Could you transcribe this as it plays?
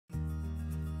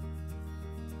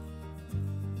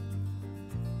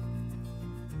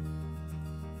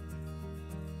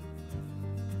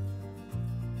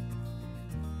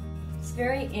It's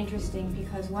very interesting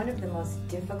because one of the most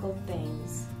difficult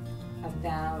things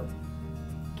about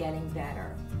getting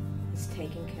better is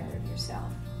taking care of yourself.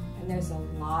 And there's a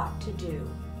lot to do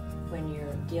when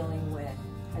you're dealing with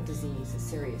a disease, a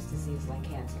serious disease like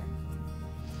cancer.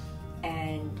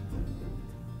 And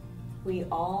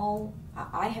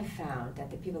I have found that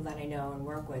the people that I know and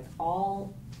work with,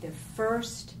 their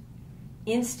first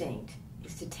instinct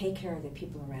is to take care of the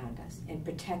people around us and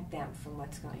protect them from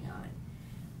what's going on.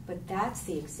 But that's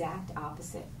the exact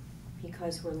opposite,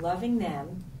 because we're loving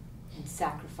them and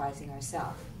sacrificing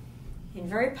ourselves. And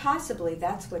very possibly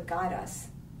that's what got us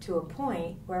to a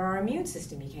point where our immune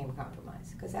system became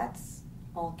compromised, because that's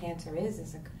all cancer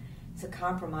is a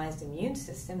compromised immune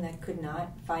system that could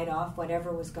not fight off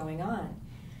whatever was going on.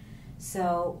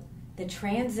 So the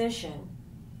transition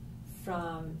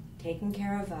from taking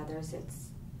care of others, it's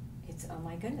oh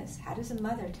my goodness, how does a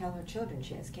mother tell her children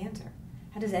she has cancer?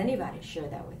 How does anybody share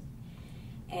that with?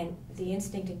 And the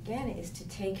instinct again is to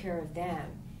take care of them.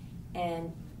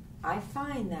 And I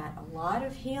find that a lot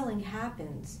of healing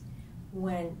happens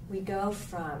when we go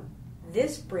from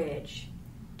this bridge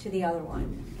to the other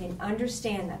one and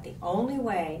understand that the only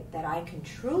way that I can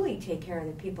truly take care of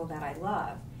the people that I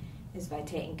love is by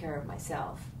taking care of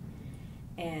myself.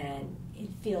 And it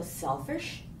feels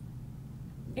selfish.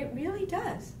 It really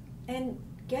does. And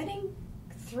getting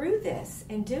through this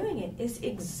and doing it is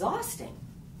exhausting.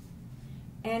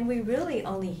 And we really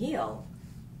only heal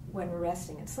when we're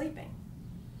resting and sleeping.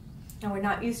 And we're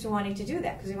not used to wanting to do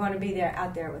that because we want to be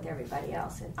out there with everybody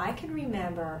else. And I can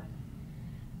remember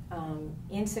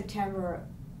in September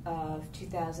of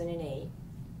 2008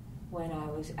 when I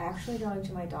was actually going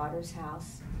to my daughter's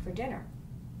house for dinner.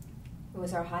 It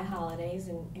was our high holidays,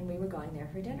 and we were going there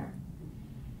for dinner.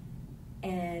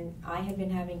 And I had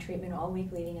been having treatment all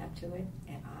week leading up to it,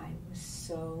 and I was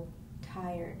so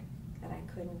tired that I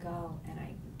couldn't go. And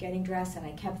I getting dressed, and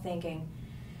I kept thinking,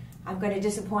 I'm going to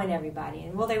disappoint everybody.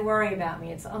 And will they worry about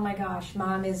me? It's, oh my gosh,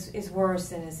 Mom is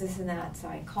worse, and is this and that. So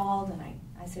I called, and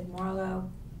I said, Marlo,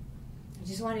 I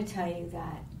just want to tell you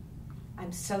that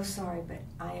I'm so sorry, but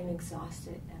I am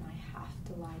exhausted, and I have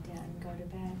to lie down and go to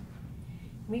bed.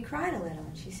 And we cried a little,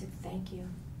 and she said, thank you.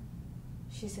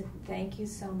 She said, thank you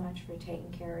so much for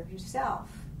taking care of yourself.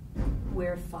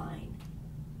 We're fine.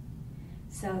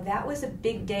 So that was a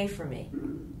big day for me.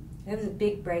 It was a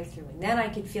big breakthrough. And then I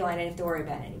could feel I didn't have to worry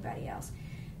about anybody else.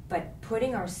 But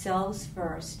putting ourselves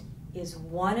first is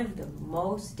one of the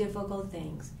most difficult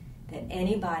things that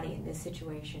anybody in this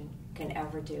situation can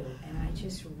ever do. And I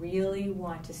just really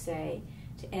want to say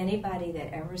to anybody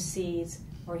that ever sees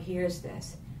or hears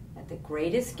this, that the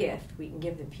greatest gift we can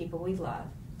give the people we love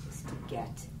is to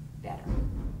get better.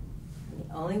 And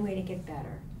the only way to get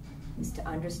better is to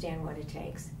understand what it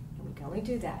takes. And we can only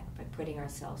do that by putting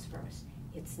ourselves first.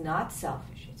 It's not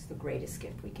selfish. It's the greatest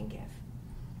gift we can give.